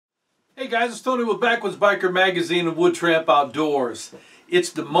Hey guys, it's Tony with Backwoods Biker Magazine and Wood Tramp Outdoors. It's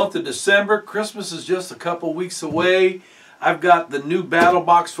the month of December. Christmas is just a couple weeks away. I've got the new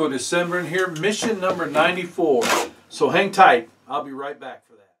BattlBox for December in here, mission number 94. So hang tight. I'll be right back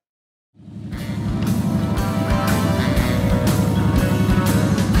for that.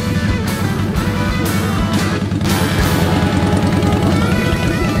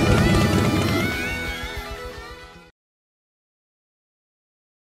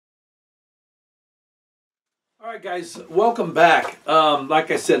 Alright guys, welcome back.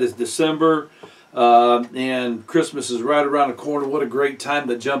 Like I said, it's December and Christmas is right around the corner. What a great time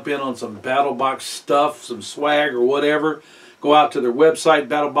to jump in on some BattlBox stuff, some swag or whatever. Go out to their website,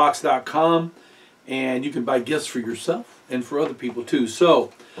 battlebox.com, and you can buy gifts for yourself and for other people too.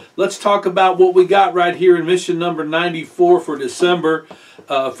 So let's talk about what we got right here in mission number 94 for December.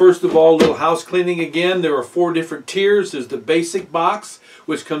 First of all, a little house cleaning again. There are 4 different tiers. There's the basic box,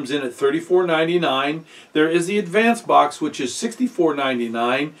 which comes in at $34.99. There is the advanced box, which is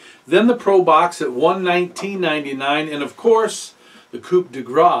 $64.99. Then the pro box at $119.99. And of course, the coup de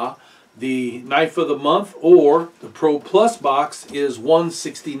grace, the knife of the month, or the Pro Plus box is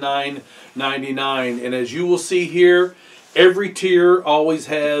 $169.99. And as you will see here, every tier always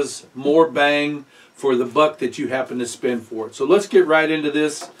has more bang for the buck that you happen to spend for it. So let's get right into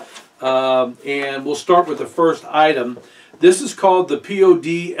this, and we'll start with the first item. This is called the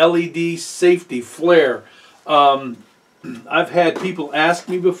POD LED Safety Flare. I've had people ask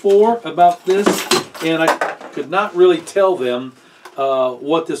me before about this, and I could not really tell them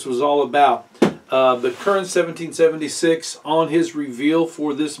what this was all about. But Current 1776, on his reveal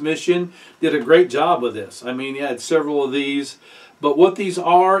for this mission, did a great job with this. I mean, he had several of these. But what these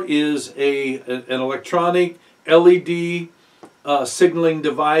are is an electronic LED signaling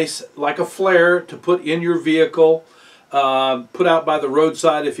device, like a flare, to put in your vehicle, put out by the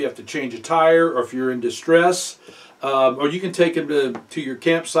roadside if you have to change a tire or if you're in distress. Or you can take them to your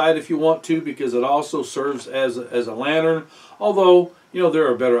campsite if you want to, because it also serves as a lantern. Although, you know, there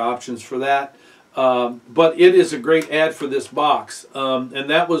are better options for that. But it is a great ad for this box. And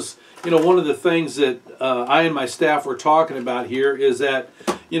that was, you know, one of the things that I and my staff were talking about here is that,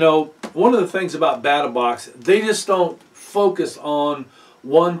 you know, one of the things about BattlBox, they just don't focus on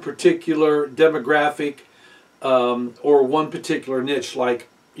one particular demographic or one particular niche, like,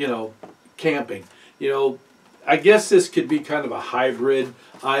 you know, camping. You know, I guess this could be kind of a hybrid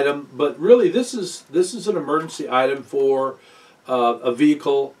item, but really this is an emergency item for a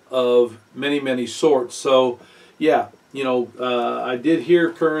vehicle of many sorts. So yeah, you know, I did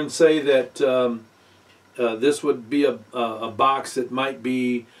hear Curran say that this would be a box that might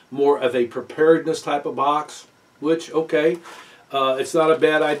be more of a preparedness type of box, which, okay, it's not a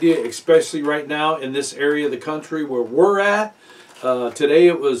bad idea, especially right now in this area of the country where we're at. Today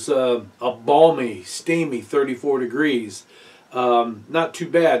it was a balmy, steamy 34 degrees. Not too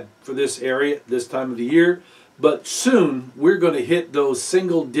bad for this area this time of the year. But soon we're going to hit those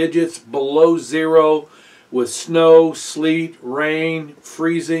single digits below zero with snow, sleet, rain,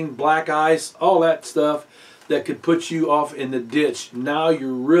 freezing, black ice, all that stuff that could put you off in the ditch. Now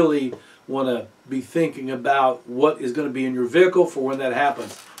you really want to be thinking about what is going to be in your vehicle for when that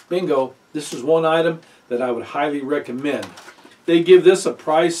happens. Bingo, this is one item that I would highly recommend. They give this a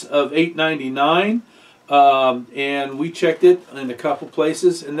price of $8.99, and we checked it in a couple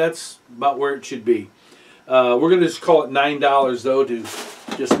places, and that's about where it should be. We're going to just call it $9 though, to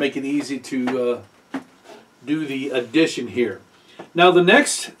just make it easy to do the addition here. Now the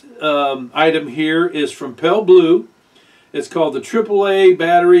next item here is from Pale Blue. It's called the AAA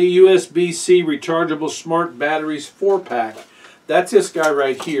Battery USB-C Rechargeable Smart Batteries 4-pack. That's this guy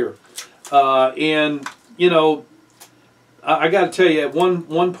right here. And you know, I got to tell you, at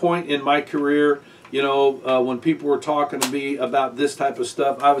one point in my career, you know, when people were talking to me about this type of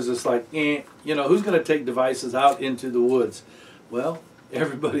stuff, I was just like, you know, who's going to take devices out into the woods? Well,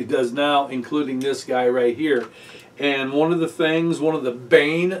 everybody does now, including this guy right here. And one of the things, one of the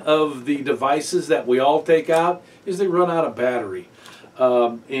bane of the devices that we all take out is they run out of battery.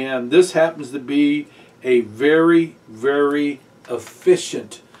 And this happens to be a very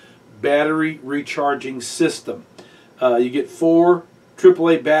efficient battery recharging system. You get 4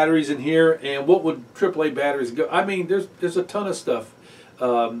 AAA batteries in here, and what would AAA batteries go? I mean, there's a ton of stuff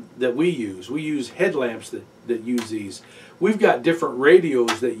that we use. We use headlamps that use these. We've got different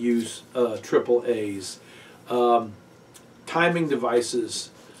radios that use AAAs. Timing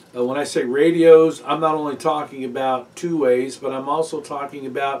devices. When I say radios, I'm not only talking about two-ways, but I'm also talking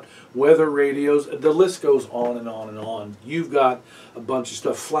about weather radios. The list goes on and on and on. You've got a bunch of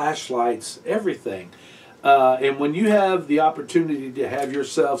stuff, flashlights, everything. And when you have the opportunity to have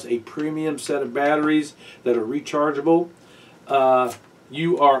yourselves a premium set of batteries that are rechargeable,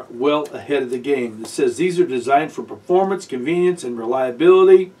 you are well ahead of the game. It says these are designed for performance, convenience, and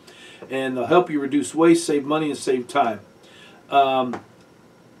reliability, and they'll help you reduce waste, save money, and save time.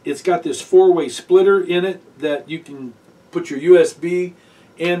 It's got this 4-way splitter in it that you can put your USB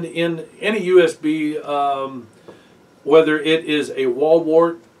in any USB, whether it is a wall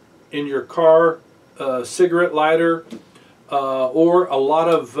wart in your car, cigarette lighter, or a lot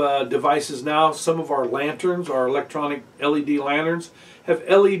of devices now. Some of our lanterns, our electronic LED lanterns, have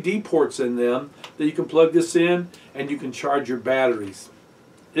LED ports in them that you can plug this in and you can charge your batteries.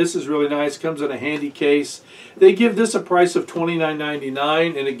 This is really nice. Comes in a handy case. They give this a price of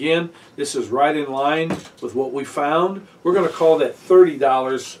 $29.99, and again, this is right in line with what we found. We're going to call that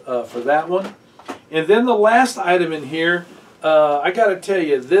 $30 for that one. And then the last item in here, I got to tell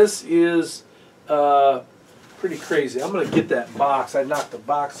you, this is pretty crazy. I'm going to get that box. I knocked the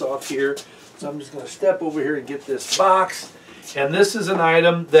box off here, so I'm just going to step over here and get this box. And this is an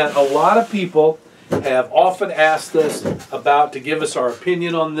item that a lot of people have often asked us about to give us our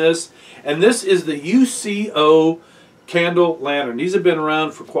opinion on this. And this is the UCO candle lantern. These have been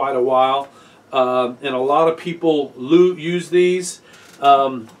around for quite a while, and a lot of people use these.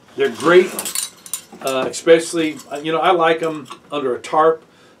 They're great, especially, you know, I like them under a tarp,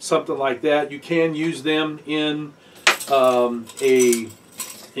 something like that. You can use them in a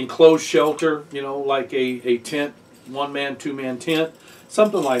enclosed shelter, you know, like a tent, one-man, two-man tent,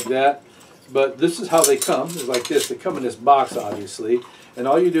 something like that. But this is how they come. It's like this. They come in this box, obviously. And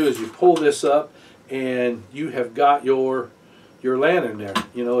all you do is you pull this up, and you have got your lantern there.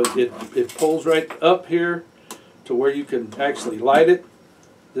 You know, it pulls right up here to where you can actually light it.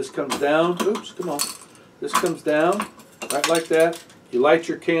 This comes down. Oops, come on. This comes down, right like that. You light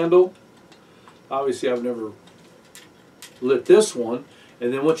your candle. Obviously, I've never lit this one.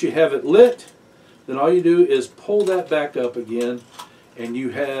 And then once you have it lit, then all you do is pull that back up again, and you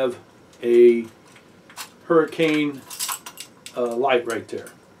have a hurricane light right there.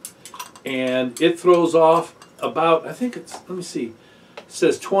 And it throws off about, I think it's, let me see, it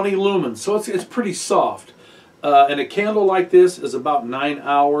says 20 lumens, so it's pretty soft. And a candle like this is about 9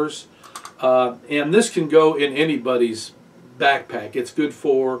 hours. And this can go in anybody's backpack. It's good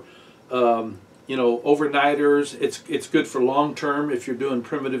for you know, overnighters. It's good for long term if you're doing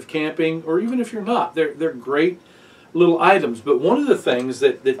primitive camping, or even if you're not. They're great little items. But one of the things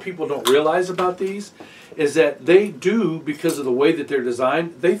that people don't realize about these is that they do, because of the way that they're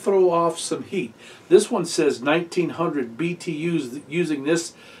designed, they throw off some heat. This one says 1900 BTUs using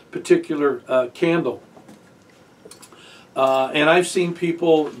this particular candle. And I've seen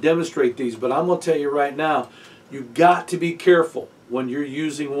people demonstrate these, but I'm going to tell you right now, you've got to be careful when you're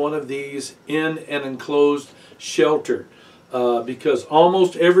using one of these in an enclosed shelter. Because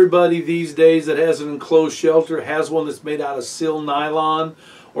almost everybody these days that has an enclosed shelter has one that's made out of sil nylon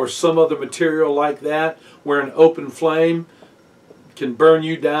or some other material like that, where an open flame can burn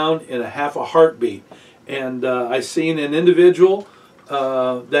you down in a half a heartbeat. And I seen an individual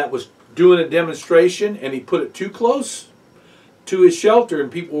that was doing a demonstration, and he put it too close to his shelter,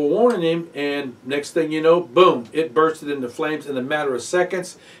 and people were warning him, and next thing you know, boom, it bursted into flames in a matter of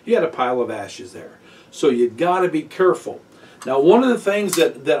seconds. He had a pile of ashes there. So you got to be careful. Now, one of the things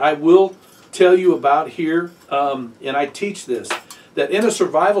that I will tell you about here, and I teach this, that in a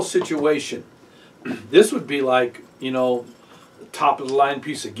survival situation, this would be like, you know, top of the line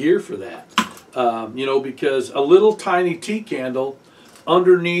piece of gear for that. You know, because a little tiny tea candle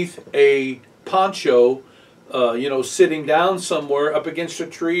underneath a poncho, you know, sitting down somewhere up against a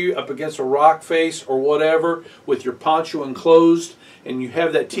tree, up against a rock face or whatever, with your poncho enclosed, and you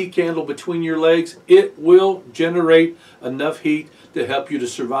have that tea candle between your legs, it will generate enough heat to help you to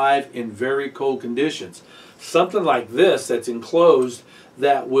survive in very cold conditions. Something like this that's enclosed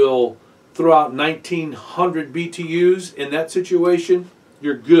that will throw out 1900 BTUs in that situation,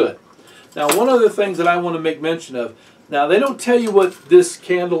 you're good. Now, one of the things that I want to make mention of, now they don't tell you what this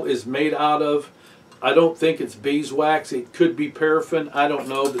candle is made out of. I don't think it's beeswax. It could be paraffin. I don't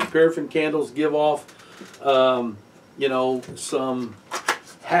know. But paraffin candles give off, you know, some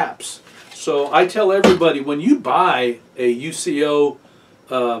haps. So I tell everybody, when you buy a UCO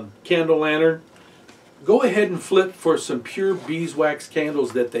candle lantern, go ahead and flip for some pure beeswax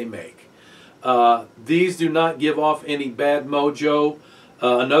candles that they make. These do not give off any bad mojo.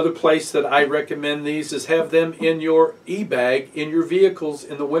 Another place that I recommend these is have them in your e-bag in your vehicles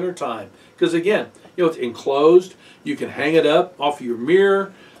in the wintertime. Because again, you know, it's enclosed. You can hang it up off of your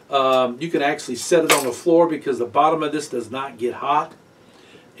mirror. You can actually set it on the floor because the bottom of this does not get hot.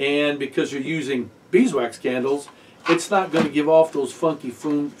 And because you're using beeswax candles, it's not going to give off those funky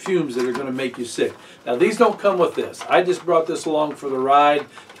fumes that are going to make you sick. Now, these don't come with this. I just brought this along for the ride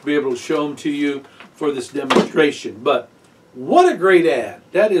to be able to show them to you for this demonstration. But what a great ad.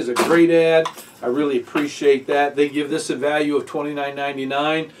 That is a great ad. I really appreciate that. They give this a value of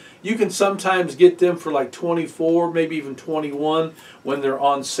 $29.99. You can sometimes get them for like $24, maybe even $21 when they're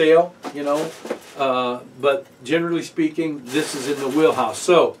on sale, you know. But generally speaking, this is in the wheelhouse.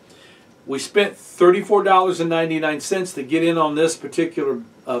 So we spent $34.99 to get in on this particular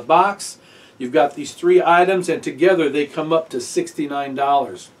box. You've got these 3 items, and together they come up to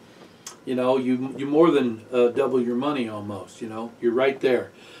 $69. You know, you more than double your money almost, you know. You're right there.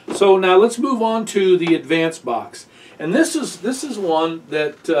 So now let's move on to the advanced box. And this is one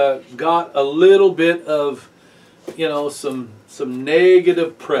that got a little bit of, you know, some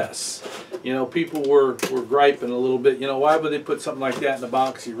negative press. You know, people were griping a little bit. You know, why would they put something like that in the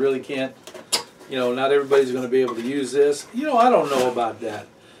box? You really can't, you know, not everybody's going to be able to use this. You know, I don't know about that.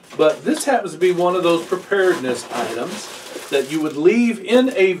 But this happens to be one of those preparedness items that you would leave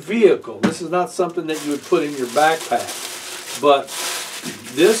in a vehicle. This is not something that you would put in your backpack. But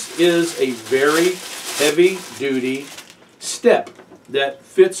this is a very heavy-duty step that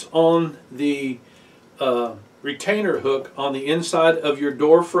fits on the retainer hook on the inside of your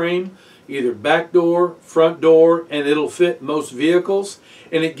door frame, either back door, front door, and it'll fit most vehicles.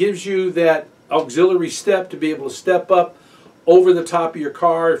 And it gives you that auxiliary step to be able to step up over the top of your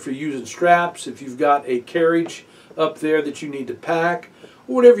car if you're using straps, if you've got a carriage up there that you need to pack,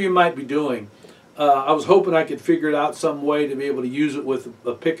 or whatever you might be doing. I was hoping I could figure it out some way to be able to use it with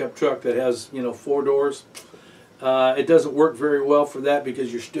a pickup truck that has, you know, 4 doors. It doesn't work very well for that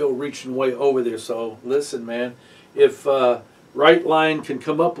because you're still reaching way over there. So listen, man, if Right Line can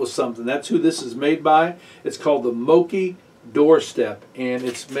come up with something, that's who this is made by. It's called the Moki Doorstep, and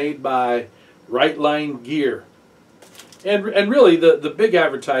it's made by Right Line Gear. And really, the big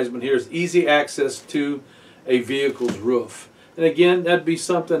advertisement here is easy access to a vehicle's roof. And again, that'd be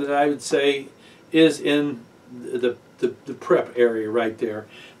something that I would say is in the prep area right there.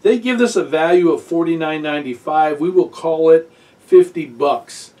 They give this a value of $49.95. We will call it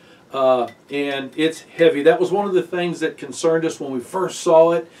 $50. And it's heavy. That was one of the things that concerned us when we first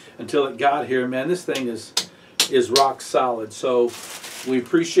saw it until it got here. Man, this thing is rock solid. So we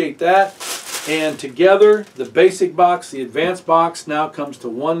appreciate that. And together, the basic box, the advanced box now comes to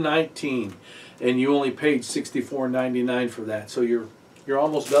 $119, and you only paid $64.99 for that. So you're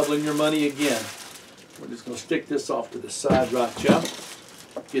almost doubling your money again. We're just going to stick this off to the side right, Jump.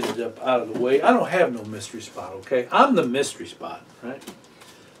 Get it up out of the way. I don't have no mystery spot, okay? I'm the mystery spot, right?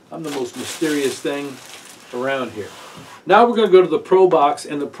 I'm the most mysterious thing around here. Now we're going to go to the Pro Box,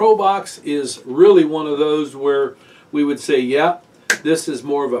 and the Pro Box is really one of those where we would say, yeah, this is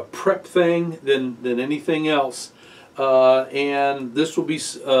more of a prep thing than anything else. And this will be,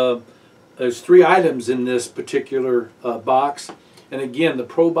 there's 3 items in this particular box. And again, the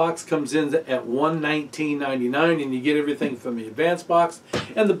Pro Box comes in at $119.99, and you get everything from the advanced box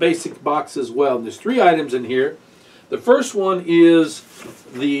and the basic box as well. And there's 3 items in here. The first one is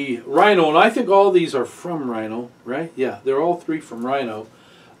the Rhino, and I think all these are from Rhino, right? Yeah, they're all 3 from Rhino.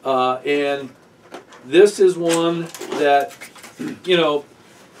 And this is one that, you know,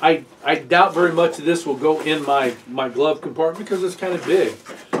 I doubt very much that this will go in my glove compartment because it's kind of big.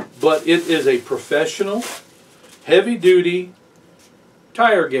 But it is a professional, heavy-duty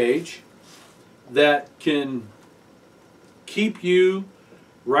tire gauge that can keep you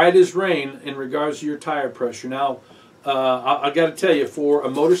right as rain in regards to your tire pressure. Now, I got to tell you, for a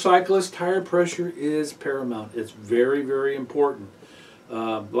motorcyclist, tire pressure is paramount. It's very, very important.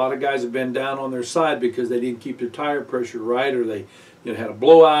 A lot of guys have been down on their side because they didn't keep their tire pressure right, or they, you know, had a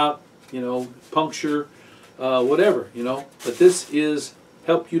blowout, you know, puncture, whatever, you know. But this is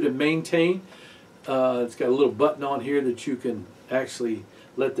help you to maintain. It's got a little button on here that you can actually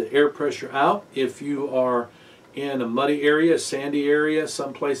let the air pressure out if you are in a muddy area, a sandy area,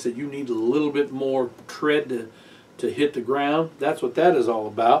 someplace that you need a little bit more tread to hit the ground. That's what that is all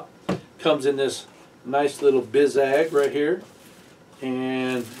about. Comes in this nice little bizag right here.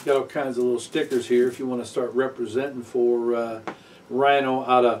 And got all kinds of little stickers here if you want to start representing for Rhino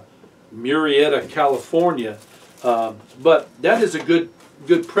out of Murrieta, California. But that is a good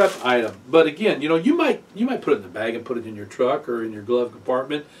prep item. But again, you know, you might put it in the bag and put it in your truck or in your glove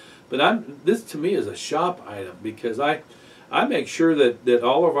compartment. But this to me is a shop item because I make sure that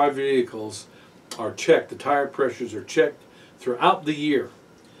all of our vehicles are checked. The tire pressures are checked throughout the year,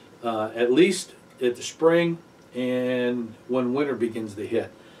 at least at the spring and when winter begins to hit.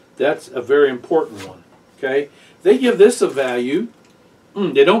 That's a very important one. Okay, they give this a value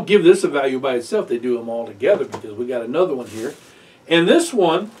They don't give this a value by itself. They do them all together because we got another one here. And this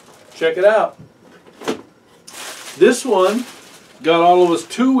one, check it out. This one got all of us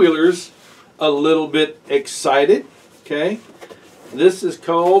two-wheelers a little bit excited. Okay. This is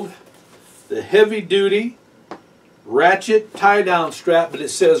called the Heavy Duty Ratchet Tie-Down Strap, but it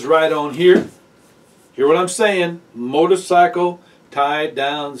says right on here, hear what I'm saying, motorcycle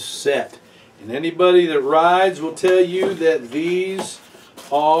tie-down set. And anybody that rides will tell you that these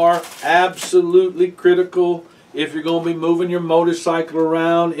are absolutely critical if you're going to be moving your motorcycle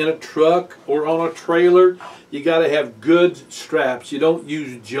around in a truck or on a trailer. You got to have good straps. You don't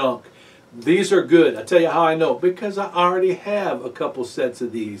use junk. These are good. I tell you how I know, because I already have a couple sets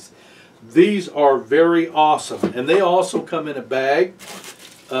of these. These are very awesome, and they also come in a bag,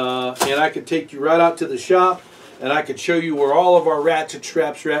 and I could take you right out to the shop and I could show you where all of our ratchet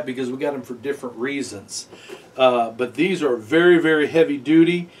straps are at, because we got them for different reasons. But these are very, very heavy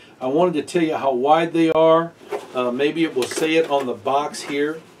duty. I wanted to tell you how wide they are. Maybe it will say it on the box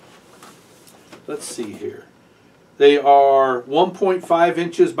here. Let's see here. They are 1.5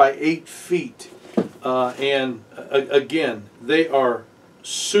 inches by 8 feet. And again, they are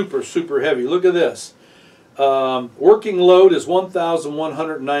super, super heavy. Look at this. Working load is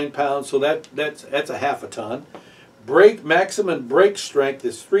 1,109 pounds, so that's a half a ton. Maximum brake strength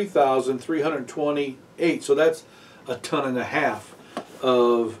is 3,328, so that's a ton and a half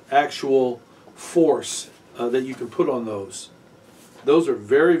of actual force that you can put on those. Those are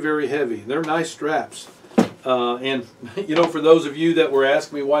very, very heavy. They're nice straps. And you know, for those of you that were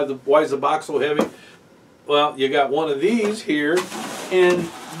asking me why is the box so heavy, well, you got one of these here, and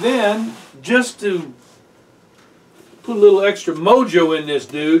then just to put a little extra mojo in this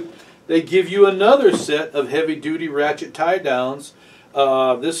dude, they give you another set of heavy-duty ratchet tie-downs.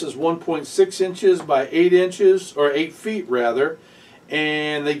 This is 1.6 inches by 8 inches, or 8 feet rather,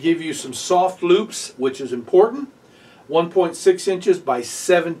 and they give you some soft loops, which is important. 1.6 inches by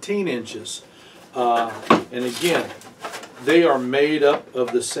 17 inches. And again, they are made up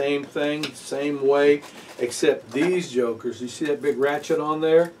of the same thing, same way, except these jokers. You see that big ratchet on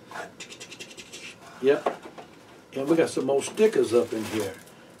there? Yep. And we got some more stickers up in here.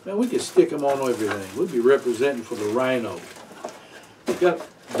 Man, we could stick them on everything. We'd be representing for the Rhino. We've got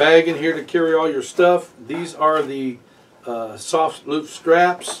a bag in here to carry all your stuff. These are the soft loop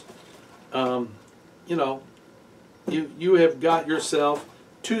straps. You know, you have got yourself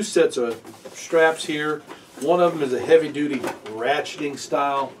two sets of straps here. One of them is a heavy-duty ratcheting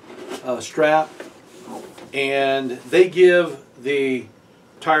style strap, and they give the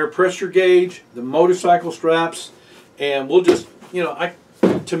tire pressure gauge, the motorcycle straps, and we'll just, you know,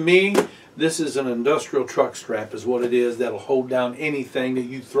 to me, this is an industrial truck strap is what it is. That'll hold down anything that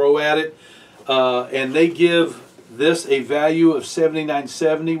you throw at it, and they give this a value of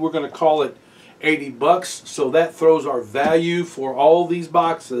 $79.70. We're going to call it $80, so that throws our value for all these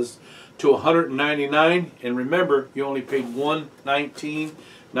boxes to $199. And remember, you only paid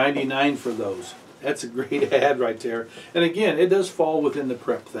 $119.99 for those. That's a great ad right there. And again, it does fall within the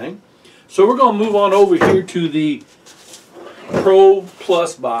prep thing. So we're going to move on over here to the Pro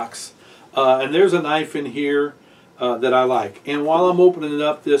Plus box, and there's a knife in here that I like. And while I'm opening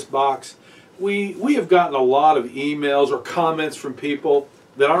up this box, we have gotten a lot of emails or comments from people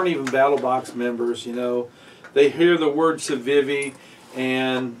that aren't even BattlBox members. You know, they hear the word Civivi,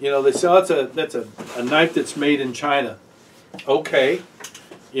 and you know, they say, oh, that's a knife that's made in China. Okay,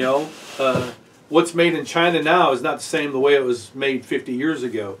 you know, what's made in China now is not the same the way it was made 50 years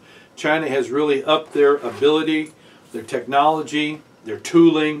ago. China has really upped their ability, their technology, their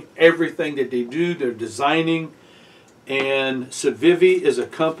tooling, everything that they do, they're designing. And Civivi is a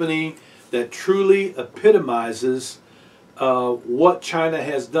company that truly epitomizes what China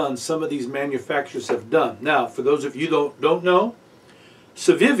has done, some of these manufacturers have done. Now, for those of you who don't know,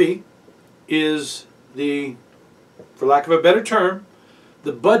 Civivi is the, for lack of a better term,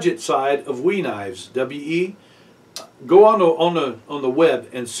 the budget side of WE knives. W-E. Go on the web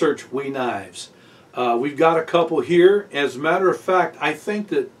and search WE knives. We've got a couple here. As a matter of fact, I think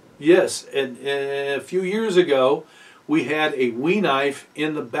that, yes, a few years ago, we had a WE knife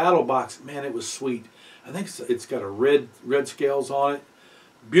in the BattlBox. Man, it was sweet. I think it's got a red scales on it.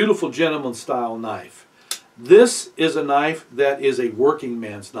 Beautiful gentleman style knife. This is a knife that is a working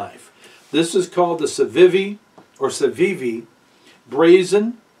man's knife. This is called the Civivi, or Civivi,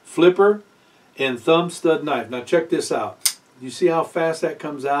 brazen, flipper, and thumb stud knife. Now check this out. You see how fast that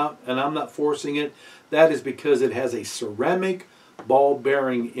comes out? And I'm not forcing it. That is because it has a ceramic ball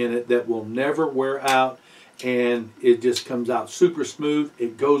bearing in it that will never wear out, and it just comes out super smooth.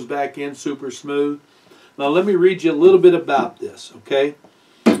 It goes back in super smooth. Now let me read you a little bit about this, okay?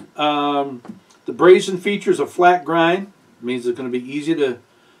 The brazen features a flat grind. It means it's going to be easy to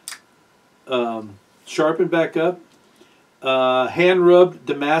sharpen back up. Hand rubbed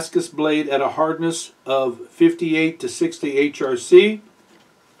Damascus blade at a hardness of 58 to 60 HRC.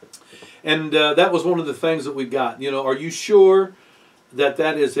 And that was one of the things that we got. You know, are you sure that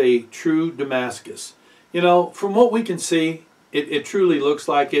that is a true Damascus? You know, from what we can see, it truly looks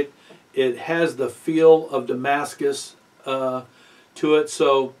like it. It has the feel of Damascus to it.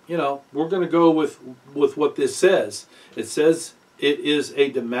 So, you know, we're going to go with what this says. It says it is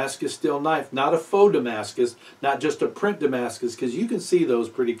a Damascus steel knife, not a faux Damascus, not just a print Damascus, because you can see those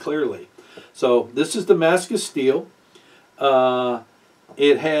pretty clearly. So this is Damascus steel.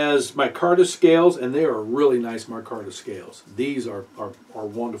 It has micarta scales, and they are really nice micarta scales. These are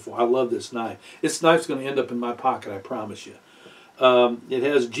wonderful. I love this knife. This knife's going to end up in my pocket, I promise you. It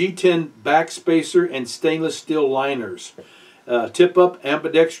has G10 backspacer and stainless steel liners. Tip-up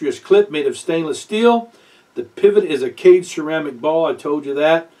ambidextrous clip made of stainless steel. The pivot is a caged ceramic ball. I told you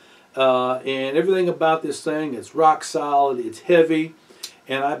that. And everything about this thing, it's rock solid, it's heavy,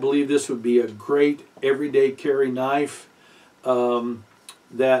 and I believe this would be a great everyday carry knife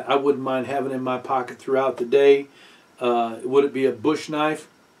that I wouldn't mind having in my pocket throughout the day. Would it be a bush knife?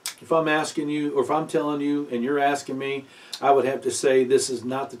 If I'm asking you, or if I'm telling you and you're asking me, I would have to say this is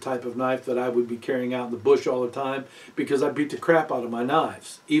not the type of knife that I would be carrying out in the bush all the time, because I beat the crap out of my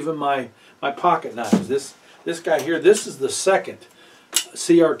knives, even my pocket knives. This guy here, this is the second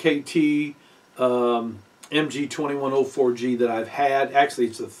CRKT MG2104G that I've had. Actually,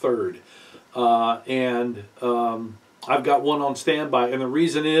 it's the third. I've got one on standby, and the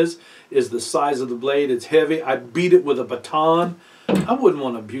reason is the size of the blade. It's heavy. I beat it with a baton. I wouldn't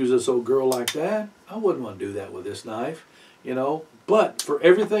want to abuse this old girl like that. I wouldn't want to do that with this knife, you know. But for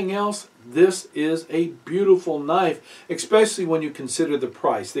everything else, this is a beautiful knife, especially when you consider the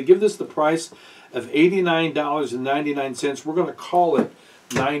price. They give this the price of $89.99. We're going to call it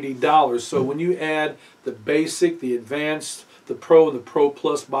 $90. So when you add the basic, the advanced, the Pro, and the Pro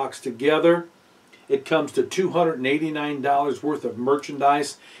Plus box together, it comes to $289 worth of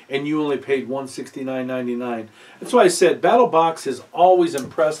merchandise, and you only paid $169.99. That's why I said BattlBox has always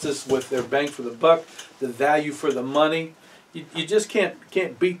impressed us with their bang for the buck, the value for the money. You just can't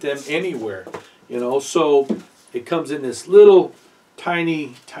beat them anywhere, you know. So it comes in this little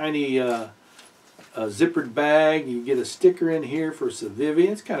tiny zippered bag. You get a sticker in here for Civivi.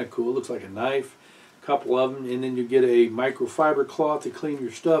 It's kind of cool. It looks like a knife. A couple of them, and then you get a microfiber cloth to clean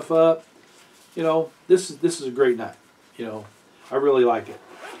your stuff up. You know, this is a great knife. You know, I really like it.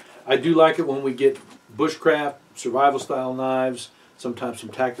 I do like it when we get bushcraft, survival style knives, sometimes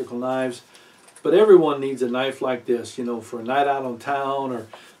some tactical knives. But everyone needs a knife like this, you know, for a night out on town, or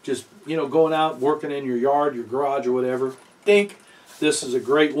just, you know, going out working in your yard, your garage, or whatever. Think this is a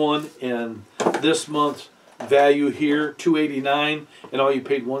great one, and this month's value here, $289, and all you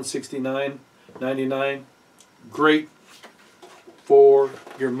paid $169.99. Great for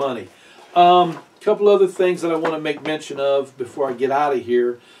your money. Couple other things that I want to make mention of before I get out of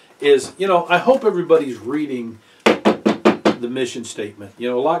here is, you know, I hope everybody's reading the mission statement. You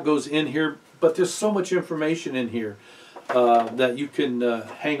know, a lot goes in here, but there's so much information in here that you can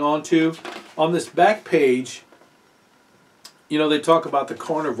hang on to. On this back page, you know, they talk about the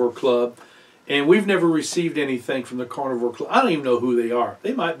Carnivore Club, and we've never received anything from the Carnivore Club. I don't even know who they are.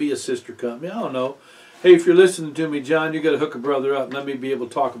 They might be a sister company. I don't know. Hey, if you're listening to me, John, you got to hook a brother up and let me be able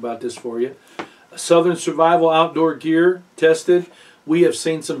to talk about this for you. Southern Survival Outdoor Gear tested. We have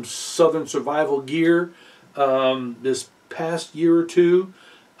seen some Southern Survival gear this past year or two.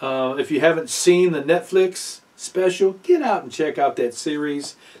 If you haven't seen the Netflix special, get out and check out that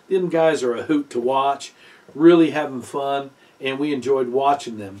series. Them guys are a hoot to watch. Really having fun, and we enjoyed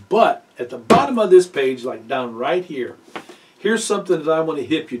watching them. But at the bottom of this page, like down right here, here's something that I want to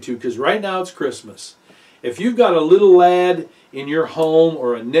hip you to, because right now it's Christmas. If you've got a little lad in your home,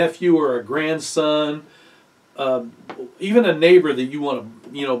 or a nephew, or a grandson, even a neighbor that you want to,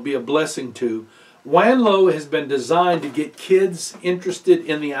 you know, be a blessing to, Wanlo has been designed to get kids interested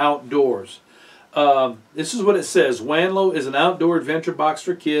in the outdoors. This is what it says. Wanlo is an outdoor adventure box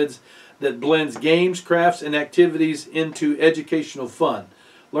for kids that blends games, crafts, and activities into educational fun.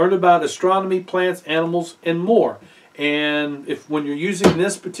 Learn about astronomy, plants, animals, and more. And when you're using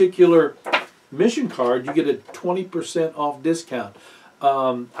this particular mission card, you get a 20% off discount.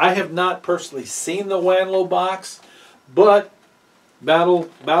 I have not personally seen the Wanlo box, but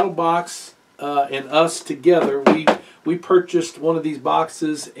BattlBox and us together, we purchased one of these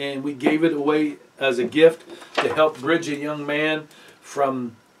boxes, and we gave it away as a gift to help bridge a young man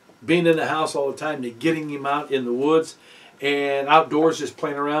from being in the house all the time to getting him out in the woods and outdoors just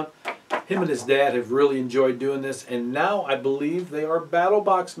playing around. Him and his dad have really enjoyed doing this, and now I believe they are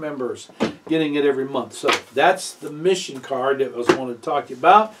BattlBox members, getting it every month. So that's the mission card that I was wanting to talk to you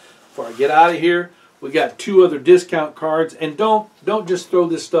about. Before I get out of here, we got 2 other discount cards, and don't just throw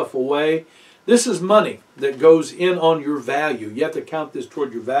this stuff away. This is money that goes in on your value. You have to count this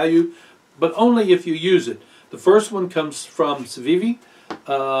toward your value, but only if you use it. The first one comes from Civivi.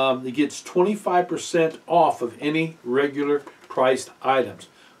 It gets 25% off of any regular priced items.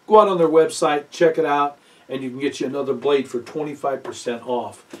 Go out on their website, check it out, and you can get you another blade for 25%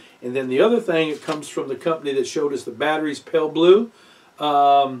 off. And then the other thing, it comes from the company that showed us the batteries, Pale Blue.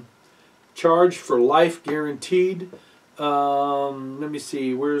 Charge for life guaranteed. Let me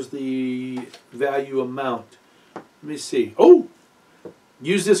see, where's the value amount? Let me see. Oh!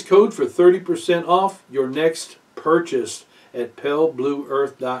 Use this code for 30% off your next purchase at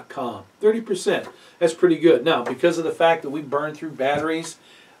paleblueearth.com. 30%. That's pretty good. Now, because of the fact that we burn through batteries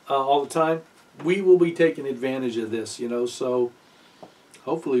all the time, we will be taking advantage of this, you know, so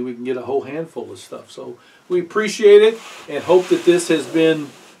hopefully we can get a whole handful of stuff. So we appreciate it and hope that this has been,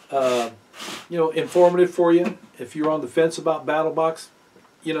 you know, informative for you. If you're on the fence about BattlBox,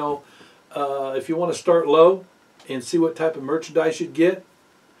 you know, if you want to start low and see what type of merchandise you'd get,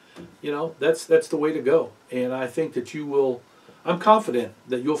 you know, that's the way to go. And I think that you will, I'm confident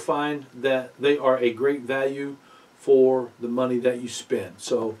that you'll find that they are a great value for the money that you spend.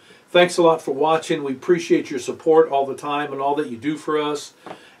 So thanks a lot for watching. We appreciate your support all the time and all that you do for us,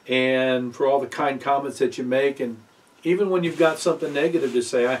 and for all the kind comments that you make. And even when you've got something negative to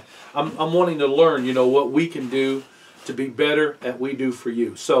say, I'm wanting to learn, you know, what we can do to be better at what we do for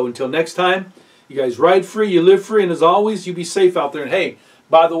you. So until next time, you guys ride free, you live free, and as always, you be safe out there. And hey,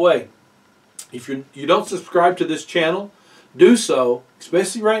 by the way, if you don't subscribe to this channel, do so,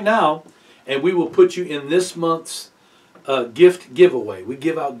 especially right now, and we will put you in this month's gift giveaway. We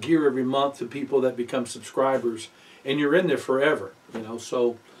give out gear every month to people that become subscribers, and you're in there forever, you know.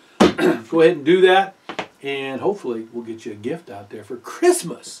 So go ahead and do that, and hopefully we'll get you a gift out there for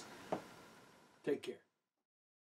Christmas. Take care.